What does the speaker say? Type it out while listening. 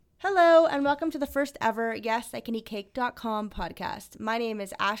Hello, and welcome to the first ever YesICanEatCake.com podcast. My name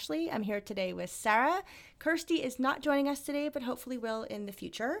is Ashley. I'm here today with Sarah. Kirsty is not joining us today, but hopefully will in the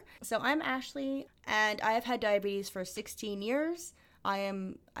future. So I'm Ashley, and I have had diabetes for 16 years. I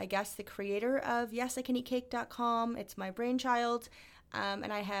am, the creator of YesICanEatCake.com. It's my brainchild,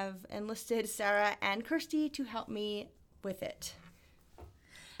 and I have enlisted Sarah and Kirsty to help me with it.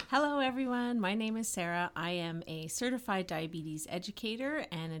 Hello everyone, my name is Sarah. I am a certified diabetes educator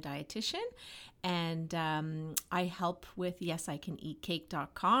and a dietitian, and I help with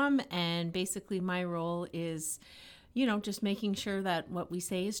YesICanEatCake.com, and basically my role is, just making sure that what we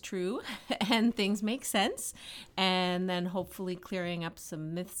say is true and things make sense, and then hopefully clearing up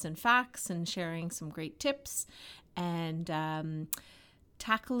some myths and facts and sharing some great tips and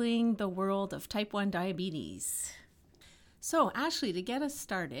tackling the world of type 1 diabetes. So, Ashley, to get us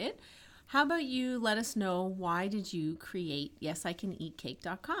started, how about you let us know, why did you create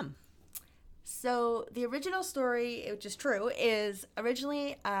YesICanEatCake.com? So the original story, which is true, is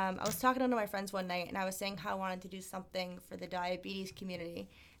originally I was talking to one of my friends one night, and I was saying how I wanted to do something for the diabetes community.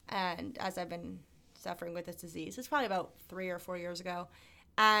 And as I've been suffering with this disease, it's probably about 3 or 4 years ago.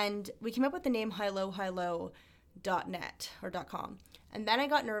 And we came up with the name HiLoHiLo.net or .com. And then I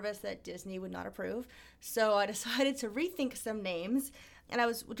got nervous that Disney would not approve. So I decided to rethink some names. And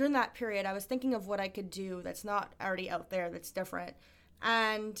during that period, I was thinking of what I could do that's not already out there, that's different.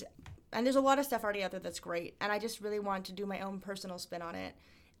 And there's a lot of stuff already out there that's great. And I just really wanted to do my own personal spin on it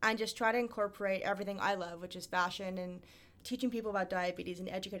and just try to incorporate everything I love, which is fashion and teaching people about diabetes and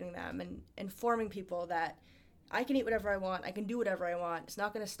educating them and informing people that I can eat whatever I want. I can do whatever I want. It's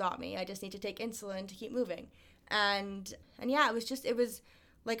not going to stop me. I just need to take insulin to keep moving. And yeah, it was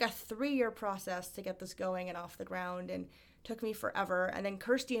like a 3-year process to get this going and off the ground, and took me forever. And then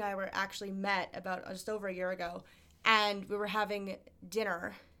Kirsty and I were actually met about just over a year ago, and we were having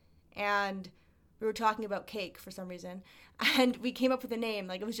dinner, and we were talking about cake for some reason, and we came up with a name.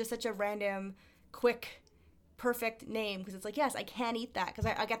 Like, it was just such a random, quick, perfect name, because it's like, yes, I can eat that, because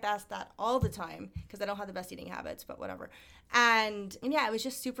I get asked that all the time, because I don't have the best eating habits, but whatever. And yeah, it was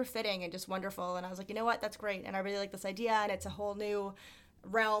just super fitting and just wonderful, and I was like, you know what, that's great, and I really like this idea, and it's a whole new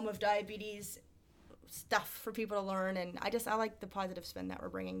realm of diabetes stuff for people to learn, and I like the positive spin that we're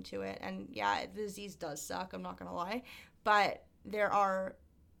bringing to it. And yeah, the disease does suck, I'm not gonna lie, but there are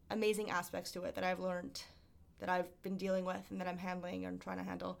amazing aspects to it that I've learned, that I've been dealing with, and that I'm handling and trying to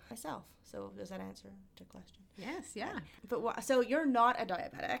handle myself. So does that answer the question? Yes, yeah. But so you're not a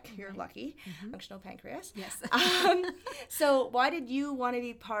diabetic. You're lucky. Mm-hmm. Functional pancreas. Yes. So why did you want to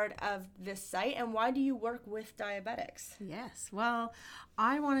be part of this site, and why do you work with diabetics? Yes. Well,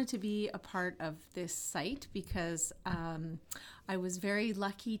 I wanted to be a part of this site because I was very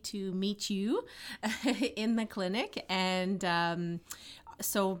lucky to meet you in the clinic, and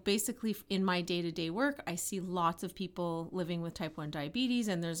so basically in my day-to-day work, I see lots of people living with type 1 diabetes,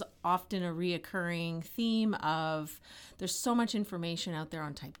 and there's often a reoccurring theme of there's so much information out there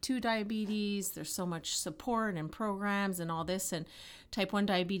on type 2 diabetes, there's so much support and programs and all this, and type 1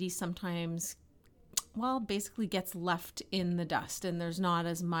 diabetes sometimes basically gets left in the dust, and there's not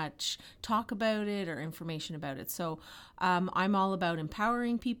as much talk about it or information about it. So I'm all about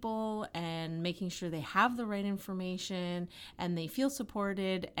empowering people and making sure they have the right information and they feel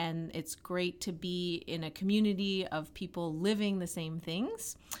supported, and it's great to be in a community of people living the same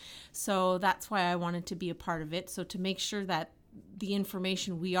things. So that's why I wanted to be a part of it, so to make sure that the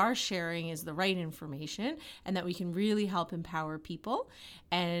information we are sharing is the right information and that we can really help empower people.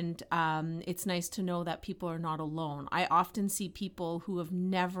 And it's nice to know that people are not alone. I often see people who have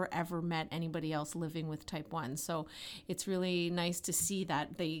never ever met anybody else living with type 1. So it's really nice to see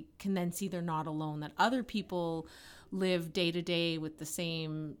that they can then see they're not alone, that other people live day to day with the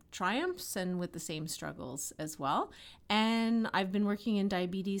same triumphs and with the same struggles as well. And I've been working in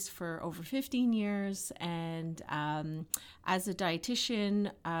diabetes for over 15 years. And as a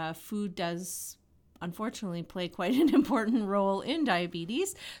dietitian, food does unfortunately play quite an important role in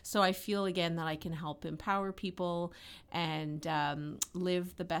diabetes. So I feel again that I can help empower people and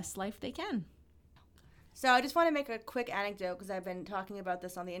live the best life they can. So I just want to make a quick anecdote, because I've been talking about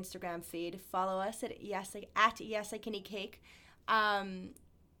this on the Instagram feed. Follow us at YesICanEatCake.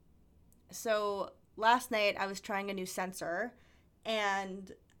 So last night I was trying a new sensor,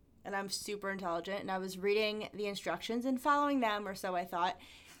 and I'm super intelligent, and I was reading the instructions and following them, or so I thought.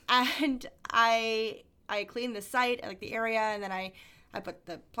 And I cleaned the site, like the area, and then I put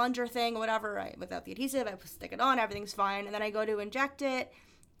the plunger thing, whatever, without the adhesive, I stick it on, everything's fine. And then I go to inject it.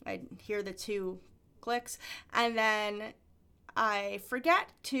 I hear the 2 clicks, and then I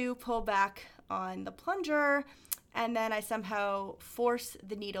forget to pull back on the plunger, and then I somehow force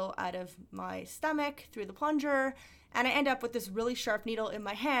the needle out of my stomach through the plunger, and I end up with this really sharp needle in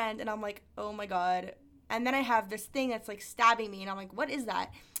my hand, and I'm like, oh my God. And then I have this thing that's like stabbing me, and I'm like, what is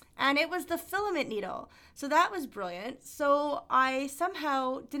that? And it was the filament needle. So that was brilliant. So I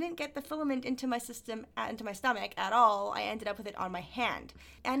somehow didn't get the filament into my system, into my stomach at all. I ended up with it on my hand,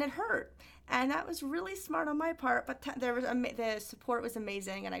 and it hurt. And that was really smart on my part, but the support was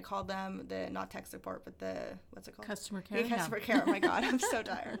amazing, and I called them not tech support, but what's it called? Customer care. Yeah, customer care. Oh my God, I'm so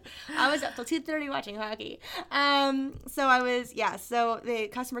tired. I was up till 2:30 watching hockey. So the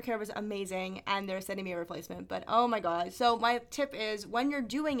customer care was amazing, and they're sending me a replacement. But oh my God, so my tip is when you're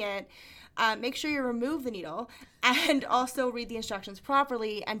doing it, make sure you remove the needle and also read the instructions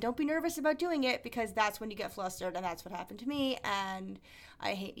properly, and don't be nervous about doing it, because that's when you get flustered, and that's what happened to me, and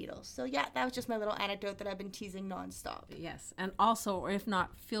I hate needles. So yeah, that was just my little anecdote that I've been teasing nonstop. Yes, and also, or if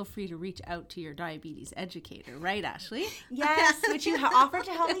not, feel free to reach out to your diabetes educator, right, Ashley? Yes, which you offered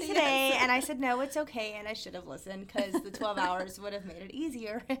to help me today, yes. And I said, no, it's okay, and I should have listened, because the 12 hours would have made it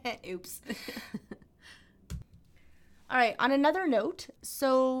easier. Oops. All right, on another note,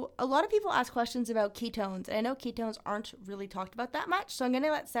 so a lot of people ask questions about ketones, and I know ketones aren't really talked about that much, so I'm going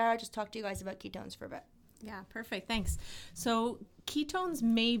to let Sarah just talk to you guys about ketones for a bit. Yeah, perfect. Thanks. So ketones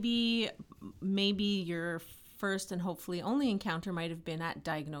maybe your first and hopefully only encounter might have been at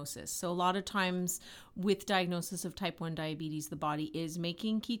diagnosis. So a lot of times with diagnosis of type 1 diabetes, the body is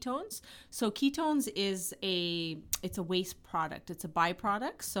making ketones. So ketones it's a waste product. It's a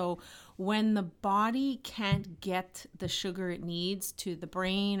byproduct. So when the body can't get the sugar it needs to the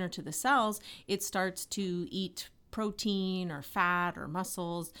brain or to the cells, it starts to eat protein or fat or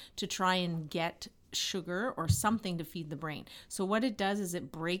muscles to try and get sugar or something to feed the brain. So what it does is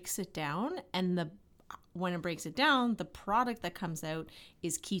it breaks it down, and when it breaks it down, the product that comes out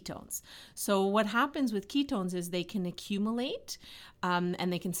is ketones. So what happens with ketones is they can accumulate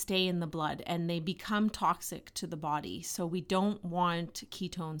and they can stay in the blood, and they become toxic to the body. So we don't want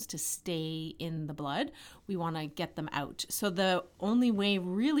ketones to stay in the blood. We want to get them out. So the only way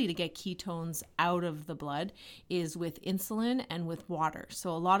really to get ketones out of the blood is with insulin and with water.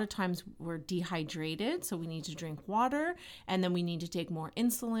 So a lot of times we're dehydrated, so we need to drink water, and then we need to take more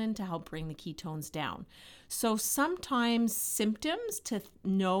insulin to help bring the ketones down. So sometimes symptoms to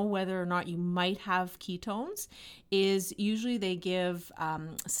know whether or not you might have ketones is usually they give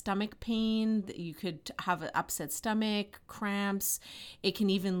stomach pain. You could have an upset stomach, cramps. It can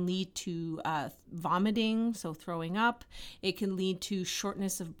even lead to vomiting, so throwing up. It can lead to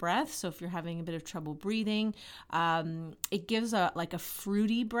shortness of breath. So if you're having a bit of trouble breathing, it gives a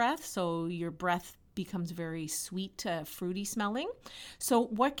fruity breath. So your breath becomes very sweet, fruity smelling. So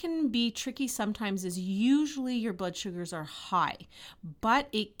what can be tricky sometimes is usually your blood sugars are high, but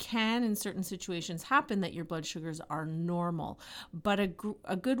it can in certain situations happen that your blood sugars are normal. But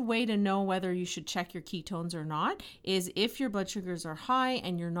a good way to know whether you should check your ketones or not is if your blood sugars are high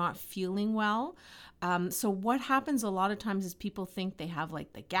and you're not feeling well. So what happens a lot of times is people think they have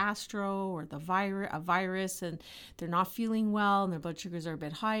like the gastro or a virus, and they're not feeling well, and their blood sugars are a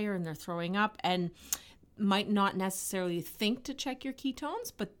bit higher, and they're throwing up, and might not necessarily think to check your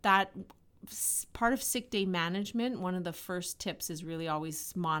ketones. But that part of sick day management, one of the first tips is really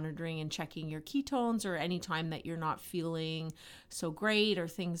always monitoring and checking your ketones, or any time that you're not feeling so great or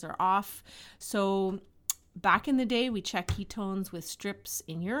things are off. So back in the day, we checked ketones with strips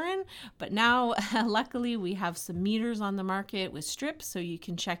in urine, but now luckily we have some meters on the market with strips, so you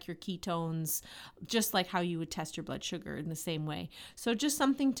can check your ketones just like how you would test your blood sugar in the same way. So just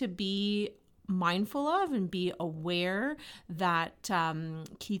something to be mindful of and be aware that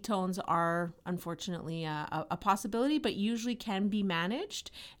ketones are unfortunately a possibility, but usually can be managed.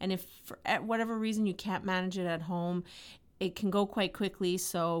 And if for whatever reason you can't manage it at home, it can go quite quickly,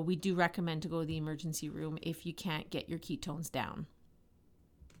 so we do recommend to go to the emergency room if you can't get your ketones down.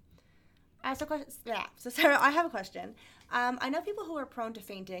 So Sarah, I have a question. I know people who are prone to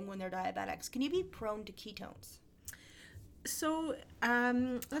fainting when they're diabetics. Can you be prone to ketones? So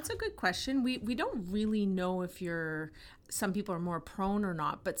that's a good question. We don't really know if some people are more prone or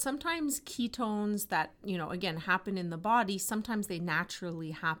not, but sometimes ketones that, again, happen in the body, sometimes they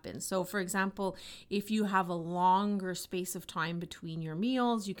naturally happen. So for example, if you have a longer space of time between your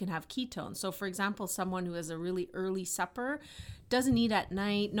meals, you can have ketones. So for example, someone who has a really early supper, doesn't eat at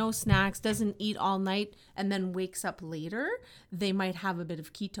night, no snacks, doesn't eat all night, and then wakes up later, they might have a bit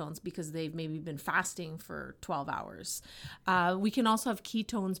of ketones because they've maybe been fasting for 12 hours. We can also have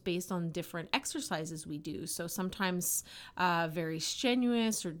ketones based on different exercises we do. So sometimes very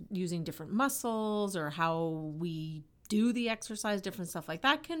strenuous, or using different muscles, or how we do the exercise, different stuff like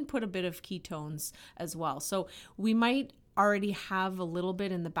that can put a bit of ketones as well. So we might already have a little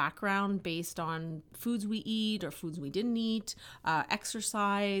bit in the background based on foods we eat or foods we didn't eat,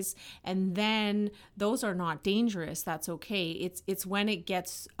 exercise, and then those are not dangerous. That's okay. It's when it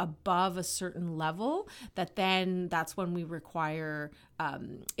gets above a certain level that's when we require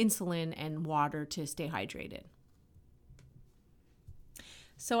insulin and water to stay hydrated.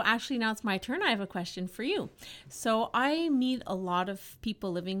 So Ashley, now it's my turn. I have a question for you. So I meet a lot of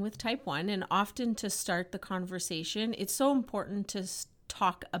people living with type 1, and often to start the conversation, it's so important to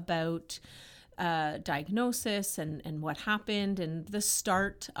talk about diagnosis and what happened and the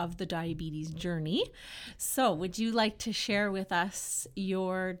start of the diabetes journey. So would you like to share with us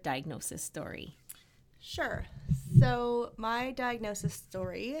your diagnosis story? Sure. So my diagnosis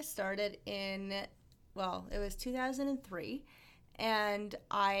story started it was 2003. And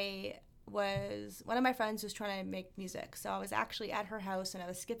one of my friends was trying to make music. So I was actually at her house and I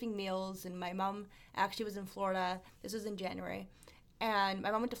was skipping meals, and my mom actually was in Florida. This was in January. And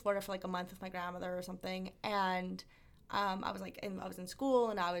my mom went to Florida for like a month with my grandmother or something. And I was in school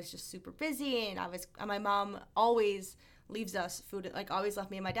and I was just super busy, and my mom always leaves us food, like always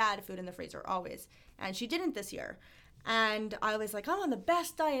left me and my dad food in the freezer, always. And she didn't this year. And I was like, I'm on the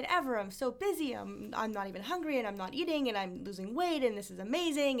best diet ever. I'm so busy. I'm not even hungry, and I'm not eating, and I'm losing weight, and this is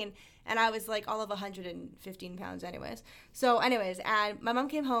amazing. And I was like all of 115 pounds anyways. So anyways, and my mom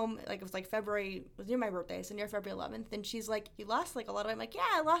came home, like it was like February, it was near my birthday, so near February 11th. And she's like, you lost like a lot of weight. I'm like, yeah,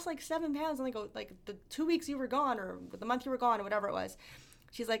 I lost like 7 pounds in like the 2 weeks you were gone, or the month you were gone, or whatever it was.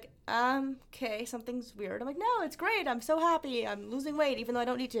 She's like, okay, something's weird. I'm like, no, it's great. I'm so happy. I'm losing weight, even though I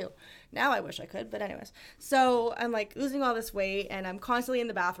don't need to. Now I wish I could, but anyways. So I'm like losing all this weight, and I'm constantly in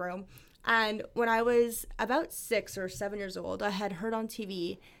the bathroom. And when I was about 6 or 7 years old, I had heard on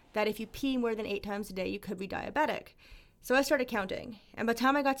TV that if you pee more than 8 times a day, you could be diabetic. So I started counting. And by the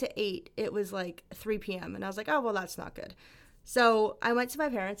time I got to 8, it was like 3 p.m. And I was like, oh, well, that's not good. So I went to my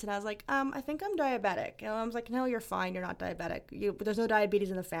parents and I was like, I think I'm diabetic. And I was like, no, you're fine. You're not diabetic. There's no diabetes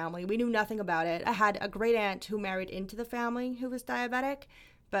in the family. We knew nothing about it. I had a great aunt who married into the family who was diabetic,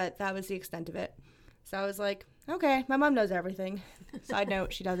 but that was the extent of it. So I was like, okay, my mom knows everything. Side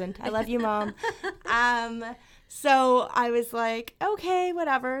note, she doesn't. I love you, Mom. So I was like, okay,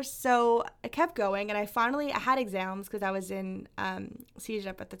 whatever. So I kept going, and I had exams because I was in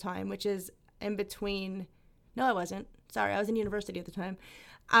CEGEP at the time, which is in between. No, I wasn't. Sorry, I was in university at the time.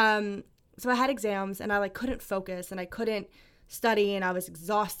 So I had exams, and I couldn't focus, and I couldn't study, and I was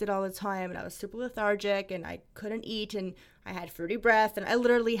exhausted all the time, and I was super lethargic, and I couldn't eat, and I had fruity breath, and I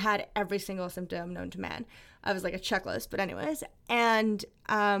literally had every single symptom known to man. I was like a checklist, but anyways. And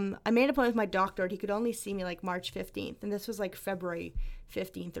I made an appointment with my doctor, and he could only see me like March 15th, and this was like February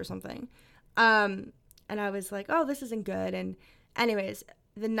 15th or something. And I was like, oh, this isn't good. And anyways,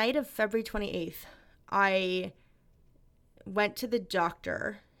 the night of February 28th, I went to the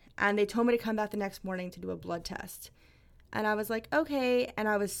doctor, and they told me to come back the next morning to do a blood test. And I was like, okay. And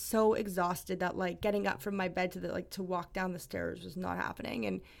I was so exhausted that getting up from my bed to walk down the stairs was not happening.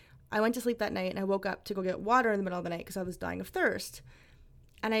 And I went to sleep that night, and I woke up to go get water in the middle of the night because I was dying of thirst.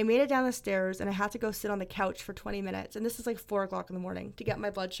 And I made it down the stairs, and I had to go sit on the couch for 20 minutes. And this is 4 o'clock in the morning to get my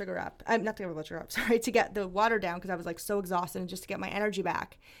blood sugar up. Not to get my blood sugar up, sorry, to get the water down because I was so exhausted, and just to get my energy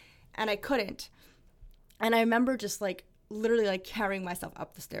back. And I couldn't. And I remember just literally carrying myself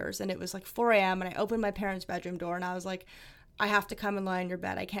up the stairs, and it was 4 a.m. and I opened my parents' bedroom door, and I was like, I have to come and lie in your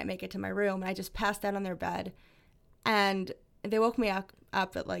bed. I can't make it to my room. And I just passed out on their bed, and they woke me up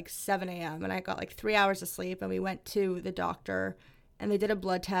at 7 a.m. and I got 3 hours of sleep, and we went to the doctor, and they did a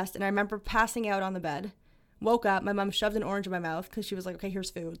blood test. And I remember passing out on the bed, woke up, my mom shoved an orange in my mouth because she was like, okay,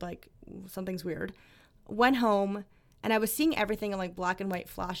 here's food, something's weird. Went home, and I was seeing everything in black and white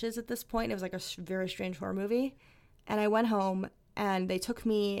flashes at this point. It was a very strange horror movie. And I went home, and they took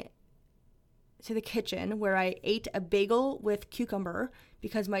me to the kitchen where I ate a bagel with cucumber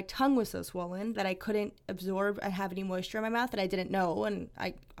because my tongue was so swollen that I couldn't absorb and have any moisture in my mouth, and I didn't know, and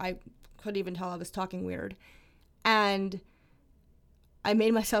I couldn't even tell I was talking weird. And I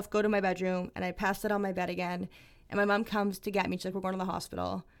made myself go to my bedroom, and I passed it on my bed again, and my mom comes to get me. She's like, we're going to the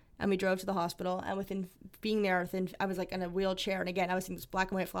hospital. And we drove to the hospital, and within being there, I was in a wheelchair, and again, I was seeing these black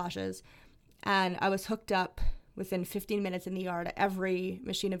and white flashes, and I was hooked up within 15 minutes in the ER to every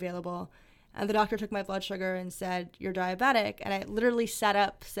machine available. And the doctor took my blood sugar and said, you're diabetic. And I literally sat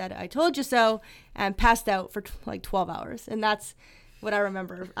up, said, I told you so, and passed out for 12 hours. And that's what I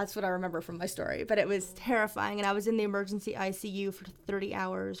remember. That's what I remember from my story. But it was terrifying. And I was in the emergency ICU for 30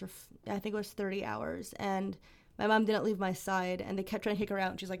 hours, or I think it was 30 hours. And my mom didn't leave my side, and they kept trying to kick her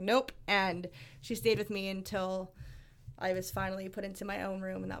out. And she's like, nope. And she stayed with me until I was finally put into my own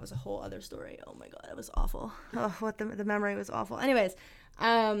room, and that was a whole other story. Oh my God, it was awful. Oh, the memory was awful. Anyways,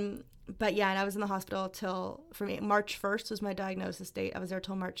 but yeah, and I was in the hospital till, for me, March 1st was my diagnosis date. I was there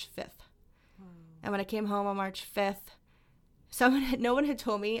till March 5th. And when I came home on March 5th, no one had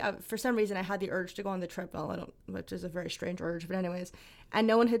told me, for some reason I had the urge to go on the treadmill, which is a very strange urge, but anyways, and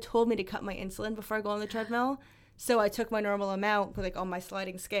no one had told me to cut my insulin before I go on the treadmill. So I took my normal amount, like on my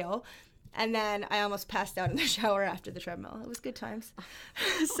sliding scale, and then I almost passed out in the shower after the treadmill. It was good times.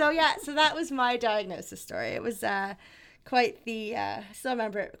 So that was my diagnosis story. It was quite the, I still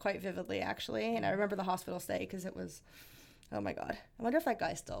remember it quite vividly, actually, and I remember the hospital stay because it was, oh my God. I wonder if that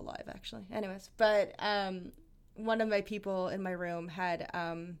guy's still alive, actually. Anyways, but one of my people in my room had,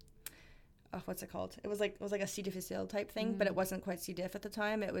 what's it called? It was like a C. difficile type thing, but it wasn't quite C. diff at the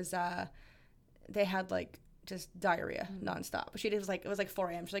time. It was, they had like just diarrhea nonstop. But it was like 4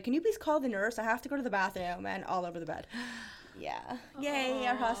 a.m. She's like, can you please call the nurse? I have to go to the bathroom, and all over the bed. Yeah. Yay,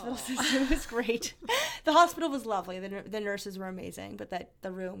 our hospital system was great. The hospital was lovely. The nurses were amazing, but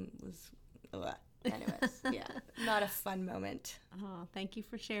the room was, ugh. Anyways, yeah, not a fun moment. Oh, thank you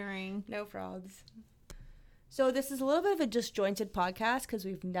for sharing. No probs. So this is a little bit of a disjointed podcast because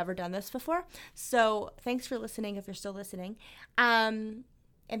we've never done this before. So thanks for listening if you're still listening. And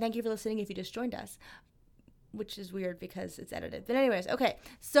thank you for listening if you just joined us, which is weird because it's edited. But anyways, okay.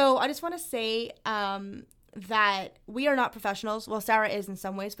 So I just want to say that we are not professionals. Well, Sarah is in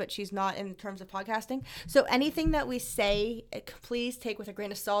some ways, but she's not in terms of podcasting. So anything that we say, please take with a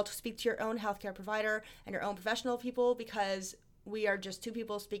grain of salt. Speak to your own healthcare provider and your own professional people, because we are just two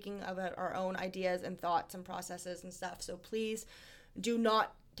people speaking about our own ideas and thoughts and processes and stuff. So please do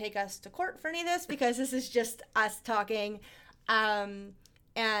not take us to court for any of this, because this is just us talking.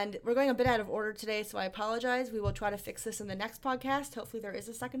 And we're going a bit out of order today, so I apologize. We will try to fix this in the next podcast. Hopefully there is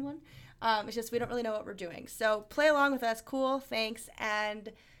a second one. It's just we don't really know what we're doing. So play along with us. Cool. Thanks.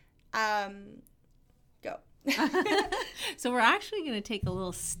 And go. So we're actually going to take a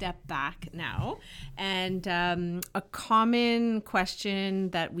little step back now. And a common question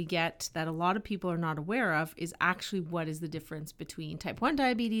that we get that a lot of people are not aware of is actually what is the difference between type 1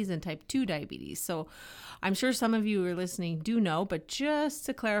 diabetes and type 2 diabetes. So I'm sure some of you who are listening do know, but just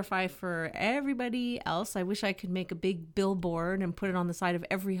to clarify for everybody else, I wish I could make a big billboard and put it on the side of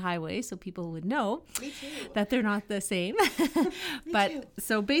every highway so people would know that they're not the same. But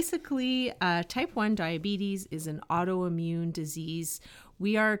so basically, type 1 diabetes is an autoimmune disease.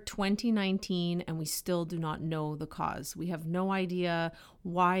 We are 2019 and we still do not know the cause. We have no idea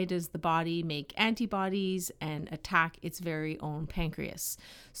why does the body make antibodies and attack its very own pancreas.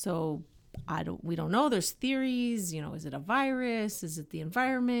 So we don't know. There's theories, is it a virus? Is it the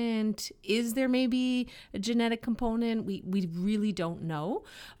environment? Is there maybe a genetic component? We really don't know.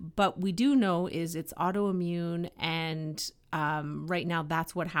 But we do know is it's autoimmune, and right now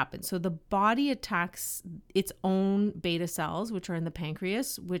that's what happens. So the body attacks its own beta cells, which are in the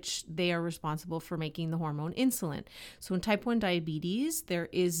pancreas, which they are responsible for making the hormone insulin. So in type 1 diabetes, there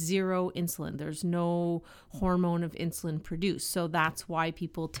is zero insulin. There's no hormone of insulin produced. So that's why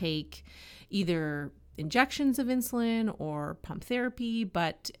people take either injections of insulin or pump therapy,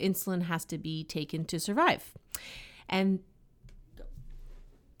 but insulin has to be taken to survive. And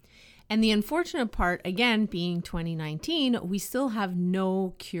the unfortunate part, again, being 2019, we still have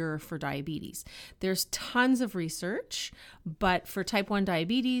no cure for diabetes. There's tons of research, but for type 1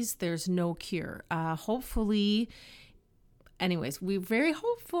 diabetes, there's no cure. Hopefully, anyways, we're very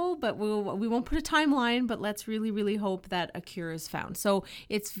hopeful, but we won't put a timeline, but let's really, really hope that a cure is found. So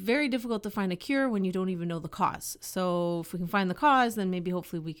it's very difficult to find a cure when you don't even know the cause. So if we can find the cause, then maybe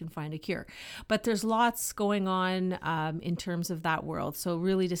hopefully we can find a cure. But there's lots going on in terms of that world. So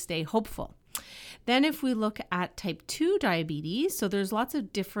really to stay hopeful. Then if we look at type 2 diabetes, so there's lots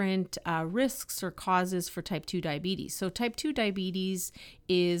of different risks or causes for type 2 diabetes. So type 2 diabetes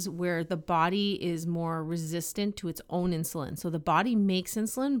is where the body is more resistant to its own insulin. So the body makes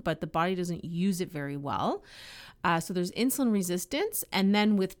insulin, but the body doesn't use it very well. So there's insulin resistance. And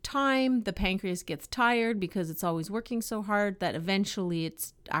then with time, the pancreas gets tired because it's always working so hard that eventually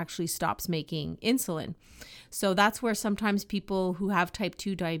it actually stops making insulin. So that's where sometimes people who have type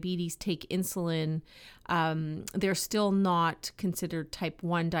 2 diabetes take insulin. They're still not considered type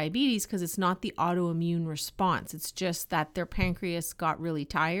 1 diabetes because it's not the autoimmune response. It's just that their pancreas got really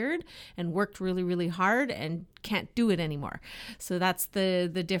tired and worked really, really hard and can't do it anymore. So that's the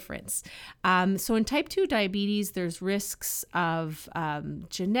difference. So in type 2 diabetes, there's risks of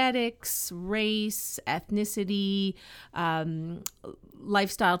genetics, race, ethnicity,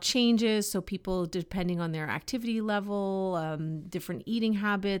 lifestyle changes. So people, depending on their activity level, different eating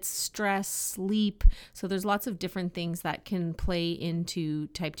habits, stress, sleep. So there's lots of different things that can play into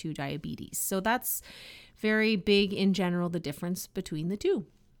type 2 diabetes. So that's very big in general, the difference between the two.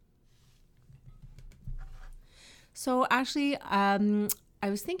 So Ashley, I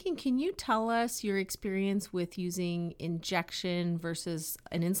was thinking, can you tell us your experience with using injection versus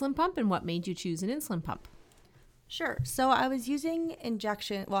an insulin pump and what made you choose an insulin pump? Sure. So I was using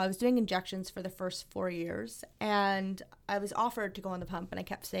I was doing injections for the first 4 years, and I was offered to go on the pump, and I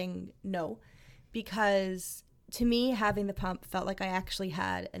kept saying no, because to me, having the pump felt like I actually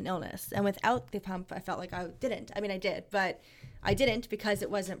had an illness. And without the pump, I felt like I didn't. I mean, I did, but I didn't because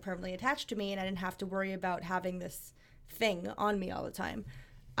it wasn't permanently attached to me, and I didn't have to worry about having this thing on me all the time.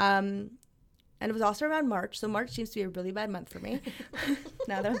 And it was also around March, so March seems to be a really bad month for me,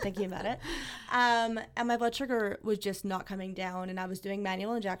 now that I'm thinking about it. And my blood sugar was just not coming down, and I was doing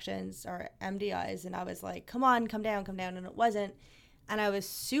manual injections, or MDIs, and I was like, come on, come down, and it wasn't. And I was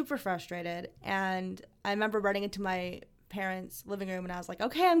super frustrated, and I remember running into my parents' living room, and I was like,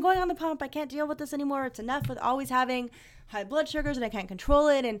 okay, I'm going on the pump. I can't deal with this anymore. It's enough with always having high blood sugars, and I can't control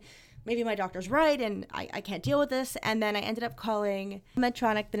it, and maybe my doctor's right, and I can't deal with this. And then I ended up calling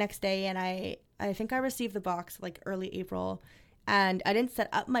Medtronic the next day, and I think I received the box like early April, and I didn't set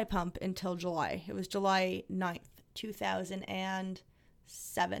up my pump until July. It was July 9th,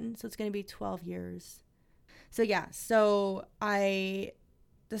 2007, so it's going to be 12 years. So yeah, so I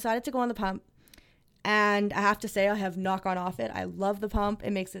decided to go on the pump, and I have to say I have not gone off it. I love the pump.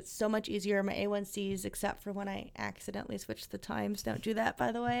 It makes it so much easier. My A1Cs, except for when I accidentally switched the times. Don't do that,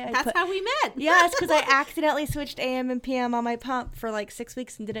 by the way. That's how we met. Yeah, it's because I accidentally switched AM and PM on my pump for like 6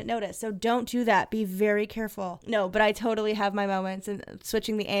 weeks and didn't notice. So don't do that. Be very careful. No, but I totally have my moments in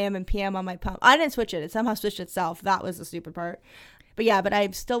switching the AM and PM on my pump. I didn't switch it. It somehow switched itself. That was the stupid part. But yeah, but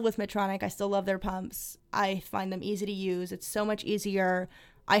I'm still with Medtronic. I still love their pumps. I find them easy to use. It's so much easier.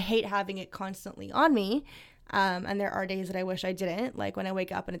 I hate having it constantly on me. And there are days that I wish I didn't, like when I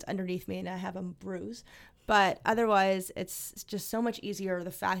wake up and it's underneath me and I have a bruise. But otherwise, it's just so much easier.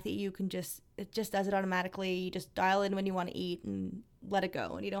 The fact that it just does it automatically. You just dial in when you want to eat and let it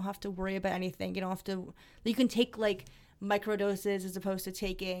go. And you don't have to worry about anything. You can take like micro doses as opposed to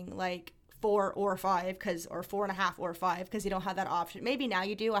taking like 4 or 5 or 4.5 or 5 because you don't have that option. Maybe now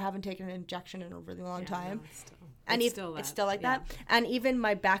you do. I haven't taken an injection in a really long time. No, it's still like that. And even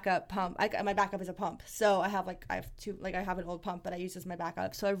my backup pump, my backup is a pump. So I have an old pump that I use as my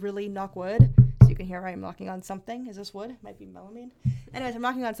backup. So I really, knock wood, so you can hear I'm knocking on something. Is this wood? Might be melamine. Anyways, I'm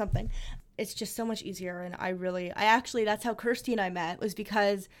knocking on something. It's just so much easier. And that's how Kirsty and I met, was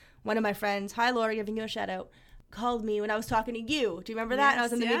because one of my friends, hi Laura, giving you a shout out, called me when I was talking to you. Do you remember that? Yes, and I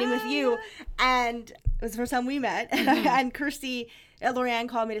was in the meeting with you, and it was the first time we met. Mm-hmm. And Kirsty, Lorianne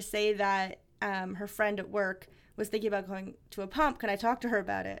called me to say that her friend at work was thinking about going to a pump. Can I talk to her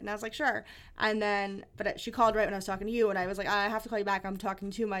about it? And I was like, sure. And then, but she called right when I was talking to you, and I was like, I have to call you back. I'm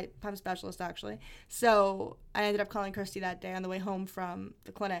talking to my pump specialist, actually. So I ended up calling Kirsty that day on the way home from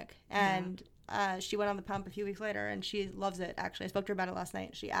the clinic, and she went on the pump a few weeks later, and she loves it, actually. I spoke to her about it last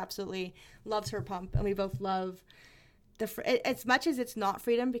night. She absolutely loves her pump, and we both love as much as it's not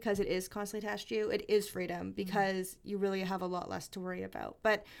freedom because it is constantly attached to you, it is freedom because you really have a lot less to worry about.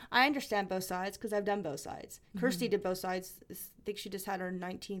 But I understand both sides because I've done both sides. Mm-hmm. Kirsty did both sides. I think she just had her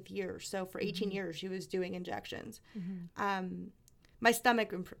 19th year. So for 18 years, she was doing injections. Mm-hmm. My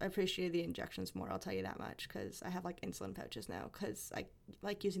stomach appreciated the injections more, I'll tell you that much, because I have like insulin pouches now because I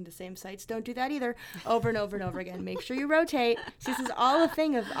like using the same sites. Don't do that either. Over and over and over again. Make sure you rotate. So this is all a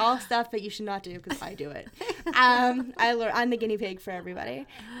thing of all stuff that you should not do because I do it. I'm the guinea pig for everybody.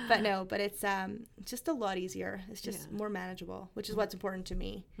 But it's just a lot easier. It's just more manageable, which is what's important to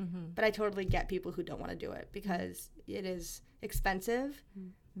me. Mm-hmm. But I totally get people who don't want to do it because it is expensive,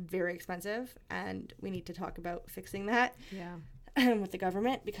 very expensive, and we need to talk about fixing that. Yeah. With the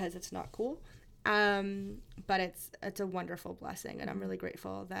government because it's not cool, but it's a wonderful blessing, and I'm really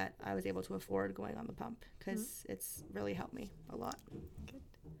grateful that I was able to afford going on the pump because it's really helped me a lot. Good.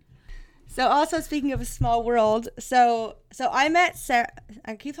 So also, speaking of a small world, so I met Sarah.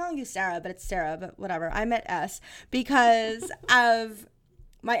 I keep calling you Sarah, but it's Sarah, but whatever. I met S because of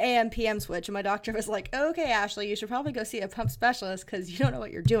my AM PM switch, and my doctor was like, okay, Ashley, you should probably go see a pump specialist because you don't know what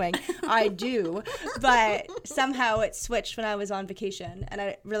you're doing. I do, but somehow it switched when I was on vacation, and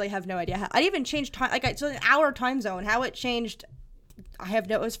I really have no idea how. I even changed time, so an hour time zone, how it changed,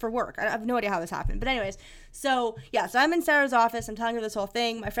 it was for work. I have no idea how this happened. But anyways, so I'm in Sarah's office. I'm telling her this whole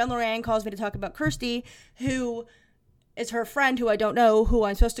thing. My friend Lorianne calls me to talk about Kirsty, who is her friend who I don't know, who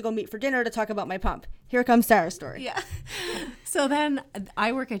I'm supposed to go meet for dinner to talk about my pump. Here comes Sarah's story. Yeah. So then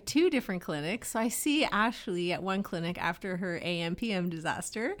I work at 2 different clinics. So I see Ashley at one clinic after her AM/PM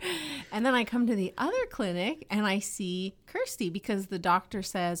disaster. And then I come to the other clinic and I see Kirsty because the doctor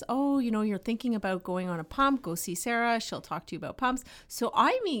says, oh, you're thinking about going on a pump. Go see Sarah. She'll talk to you about pumps. So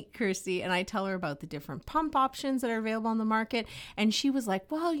I meet Kirsty and I tell her about the different pump options that are available on the market. And she was like,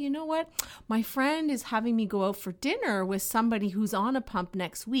 well, you know what? My friend is having me go out for dinner with somebody who's on a pump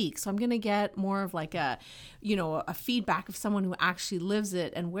next week. So I'm going to get more of like a feedback of someone who actually lives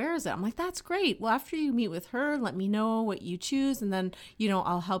it and wears it. I'm like, that's great. Well, after you meet with her, let me know what you choose. And then,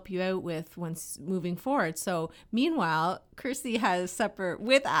 I'll help you out with once moving forward. So meanwhile, Kirsty has supper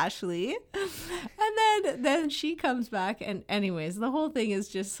with Ashley. And then she comes back. And anyways, the whole thing is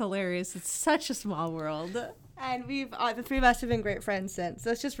just hilarious. It's such a small world. And we've the 3 of us have been great friends since.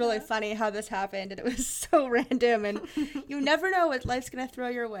 So it's just really funny how this happened, and it was so random. And you never know what life's gonna throw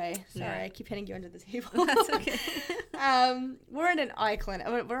your way. Sorry, I keep hitting you under the table. That's okay. We're in an eye clinic.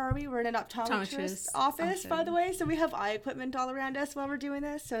 Where are we? We're in an optometrist office, by the way. So we have eye equipment all around us while we're doing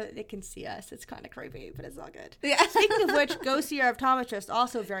this, so they can see us. It's kind of creepy, but it's all good. Yeah. Speaking of which, go see your optometrist.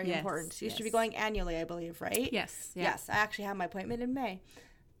 Also very important. You should be going annually, I believe, right? Yes. Yeah. Yes. I actually have my appointment in May.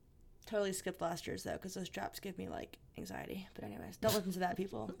 Totally skipped last year's though, because those drops give me like anxiety. But anyways, don't listen to that,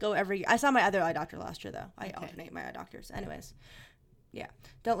 people. Go every year. I saw my other eye doctor last year though. I alternate my eye doctors. Anyways, yeah,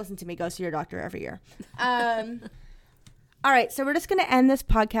 don't listen to me. Go see your doctor every year. All right, so we're just gonna end this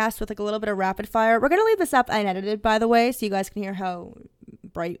podcast with like a little bit of rapid fire. We're gonna leave this up unedited, by the way, so you guys can hear how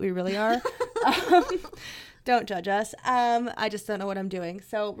bright we really are. Don't judge us. I just don't know what I'm doing,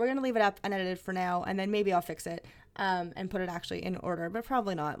 so we're gonna leave it up unedited for now, and then maybe I'll fix it. And put it actually in order, but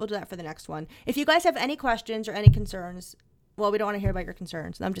probably not. We'll do that for the next one. If you guys have any questions or any concerns, well, we don't want to hear about your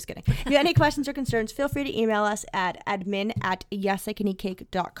concerns. No, I'm just kidding. If you have any questions or concerns, feel free to email us at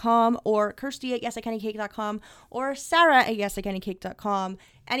admin@yesicanicake.com or Kirsty@yesicanicake.com or Sarah at yesicanicake.com.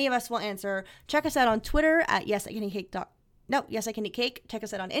 Any of us will answer. Check us out on Twitter at yesicanicake.com. No, Yes I Can Eat Cake. Check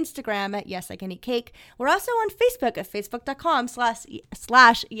us out on Instagram at Yes I Can Eat Cake. We're also on Facebook at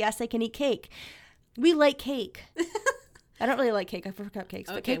facebook.com/Yes I Can Eat Cake. We like cake. I don't really like cake. I prefer cupcakes.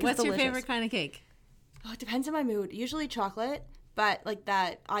 But cake is what's delicious. your favorite kind of cake? Oh, it depends on my mood. Usually chocolate, but like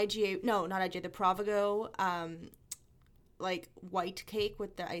that IGA, no, not IGA, the Provigo, like white cake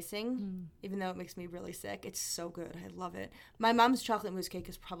with the icing, even though it makes me really sick. It's so good. I love it. My mom's chocolate mousse cake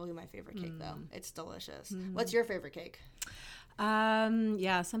is probably my favorite cake though. It's delicious. What's your favorite cake?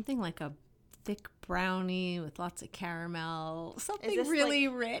 Yeah, something like a thick brownie with lots of caramel, something really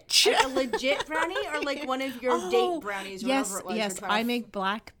rich. Like a legit brownie or like one of your date brownies or whatever it was? Yes, I make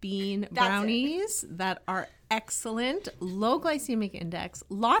black bean brownies that are excellent, low glycemic index,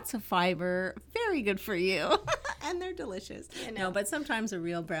 lots of fiber, very good for you, and they're delicious. No, but sometimes a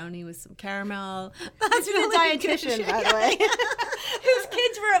real brownie with some caramel. That's really a dietitian, by the way, whose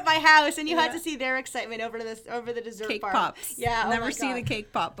kids were at my house, and you had to see their excitement over the dessert cake bar. Pops. Yeah, never seen a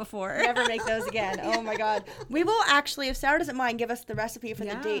cake pop before. Never make those again. Oh my god. We will actually, if Sarah doesn't mind, give us the recipe for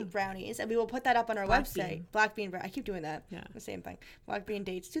the date brownies, and we will put that up on our website. Black bean brownie. I keep doing that. Yeah, the same thing. Black bean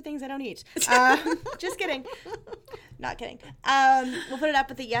dates. 2 things I don't eat. Just kidding. Not kidding. We'll put it up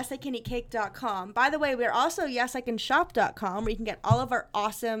at the yesicaneatcake.com. By the way, we're also yesicanshop.com, where you can get all of our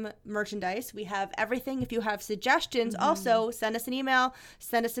awesome merchandise. We have everything. If you have suggestions, also send us an email,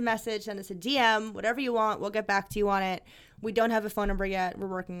 send us a message, send us a DM, whatever you want. We'll get back to you on it. We don't have a phone number yet. We're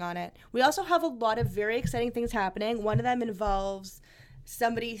working on it. We also have a lot of very exciting things happening. One of them involves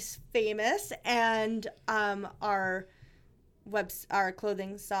somebody famous and our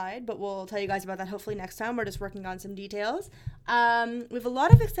clothing side, but we'll tell you guys about that hopefully next time. We're just working on some details. We have a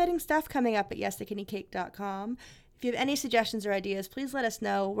lot of exciting stuff coming up at yesicaneatcake.com. If you have any suggestions or ideas, please let us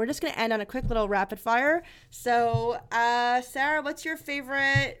know. We're just going to end on a quick little rapid fire. So, Sarah, what's your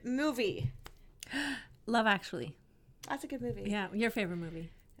favorite movie? Love Actually. That's a good movie. Yeah, your favorite movie?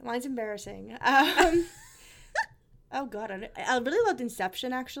 Mine's embarrassing. Oh, God. I really loved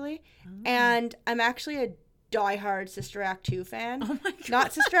Inception, actually. And I'm actually a diehard Sister Act 2 fan. Oh my God.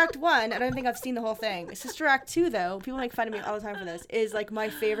 Not Sister Act 1. I don't think I've seen the whole thing. Sister Act 2, though, people make fun of me all the time for this, is like my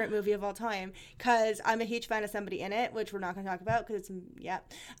favorite movie of all time because I'm a huge fan of somebody in it, which we're not going to talk about because it's,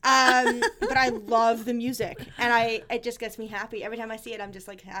 but I love the music and it just gets me happy. Every time I see it, I'm just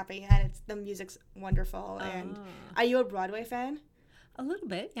like happy and the music's wonderful. And are you a Broadway fan? A little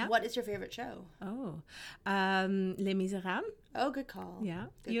bit, yeah. What is your favorite show? Les Miserables. Oh, good call. Yeah.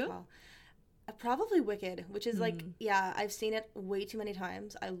 Good call. Probably Wicked, which is like, I've seen it way too many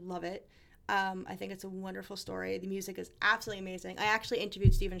times. I love it. I think it's a wonderful story. The music is absolutely amazing. I actually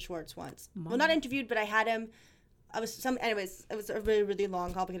interviewed Stephen Schwartz once. Well, not interviewed, but I had him anyways, it was a really, really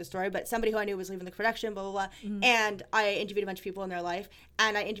long, complicated story, but somebody who I knew was leaving the production, blah, blah, blah. And I interviewed a bunch of people in their life,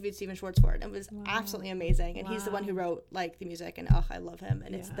 and I interviewed Steven Schwartzford, and it was absolutely amazing. And he's the one who wrote, like, the music, and I love him,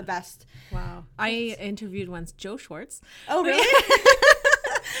 and it's the best. Wow. I interviewed once Joe Schwartz. Oh, really?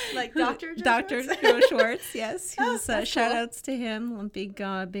 Like Dr. Joe Schwartz, yes. Shout outs to him. Big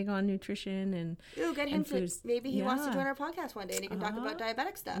on nutrition and Ooh, get him and to, foods. maybe he wants to join our podcast one day, and he can talk about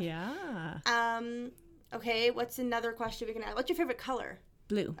diabetic stuff. Yeah. Okay, what's another question we can add? What's your favorite color?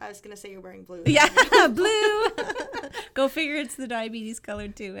 Blue. I was going to say you're wearing blue. Yeah, blue. Go figure, it's the diabetes color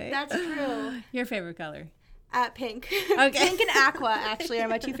too, eh? That's true. Your favorite color? Pink. Okay. Pink and aqua, actually, are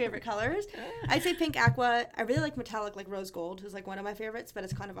my two favorite colors. I'd say pink, aqua. I really like metallic, like rose gold is like one of my favorites, but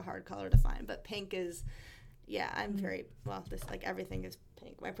it's kind of a hard color to find. But pink is, I'm very, like everything is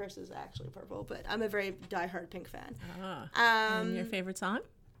pink. My purse is actually purple, but I'm a very diehard pink fan. And your favorite song?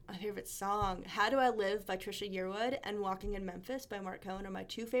 My favorite song, How Do I Live by Trisha Yearwood and Walking in Memphis by Mark Cohen are my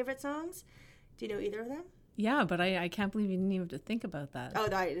two favorite songs. Do you know either of them? Yeah, but I can't believe you didn't even have to think about that. Oh,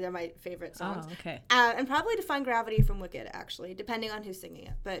 they're my favorite songs. Oh, okay. And probably Define Gravity from Wicked, actually, depending on who's singing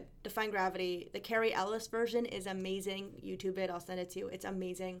it. But Define Gravity, the Carrie Ellis version is amazing. YouTube it, I'll send it to you. It's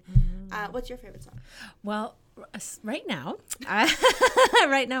amazing. What's your favorite song? Well, right now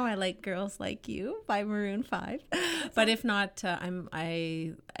I like Girls Like You by Maroon 5. But if not,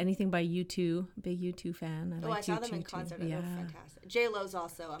 anything by U2, big U2 fan. I saw them in concert. They're fantastic. J-Lo's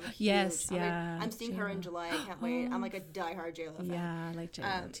also. I'm a huge, I'm seeing her in July. I can't wait. I'm like a diehard J-Lo fan. Yeah, I like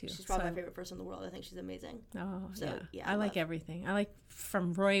J-Lo too. She's probably my favorite person in the world. I think she's amazing. Oh, so, I like everything. I like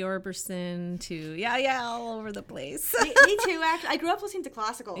from Roy Orbison to all over the place. me too, actually. I grew up listening to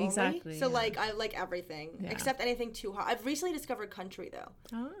classical only. Exactly. So like I like everything except anything too hard. I've recently discovered country though.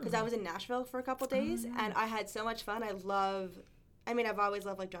 Because I was in Nashville for a couple days and I had so much fun. I've always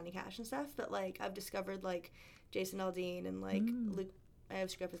loved like Johnny Cash and stuff, but like I've discovered like Jason Aldean and like Luke, I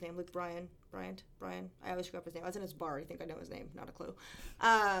always screw up his name, Luke Bryant. I always screw up his name. I was in his bar. I think I know his name. Not a clue.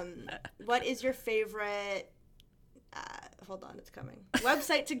 What is your favorite, hold on, it's coming,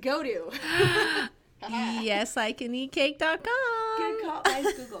 website to go to? YesICanEatCake.com. Good call.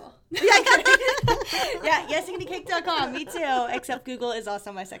 Nice Google. YesICanEatCake.com. Me too. Except Google is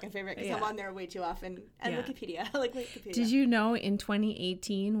also my second favorite because I'm on there way too often. And Wikipedia. I like Wikipedia. Did you know in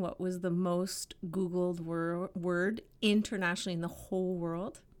 2018 what was the most Googled word internationally in the whole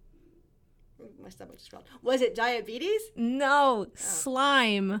world? My stomach just growled. Was it diabetes? No.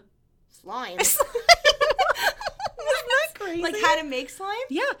 Slime. Slime. Crazy. Like how to make slime?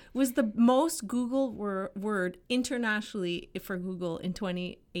 Yeah, was the most Googled word internationally for Google in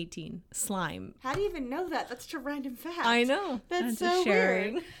 2018. Slime. How do you even know that? That's such a random fact. I know. That's so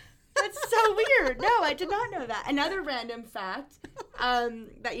weird. That's so weird. No, I did not know that. Another random fact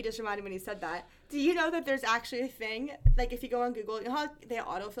that you just reminded me when you said that. Do you know that there's actually a thing, like if you go on Google, you know how they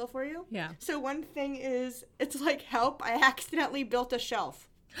autofill for you? Yeah. So one thing is, it's like, help, I accidentally built a shelf.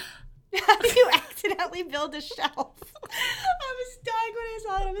 How do you accidentally build a shelf? I was dying when I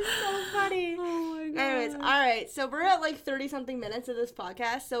saw it. It was so funny. Oh my God. Anyways, all right. So we're at like 30-something minutes of this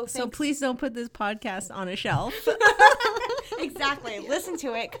podcast. So please don't put this podcast on a shelf. Exactly. Listen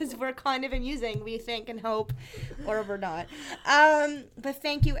to it because we're kind of amusing, we think and hope, or we're not. But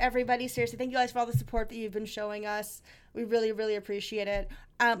thank you, everybody. Seriously, thank you guys for all the support that you've been showing us. We really, really appreciate it.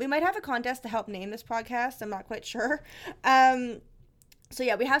 We might have a contest to help name this podcast. I'm not quite sure. So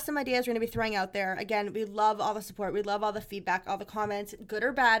yeah, we have some ideas we're going to be throwing out there. Again, we love all the support. We love all the feedback, all the comments, good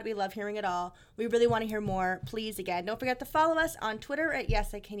or bad. We love hearing it all. We really want to hear more. Please, again, don't forget to follow us on Twitter at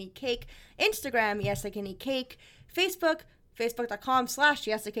YesICanEatCake, Instagram, YesICanEatCake, Facebook,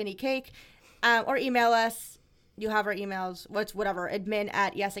 facebook.com/YesICanEatCake, or email us. You have our emails, whatever, admin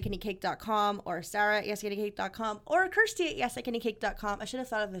at YesICanEatCake.com or Sarah at YesICanEatCake.com or Kirsty at YesICanEatCake.com. I should have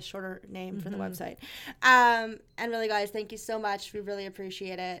thought of a shorter name for the website. And really, guys, thank you so much. We really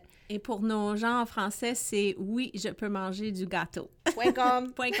appreciate it. Et pour nos gens en français, c'est oui, je peux manger du gâteau.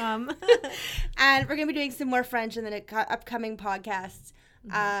 .com. .com. And we're going to be doing some more French in the upcoming podcasts.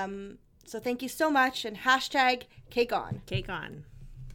 So thank you so much. And #CakeOn. Cake on.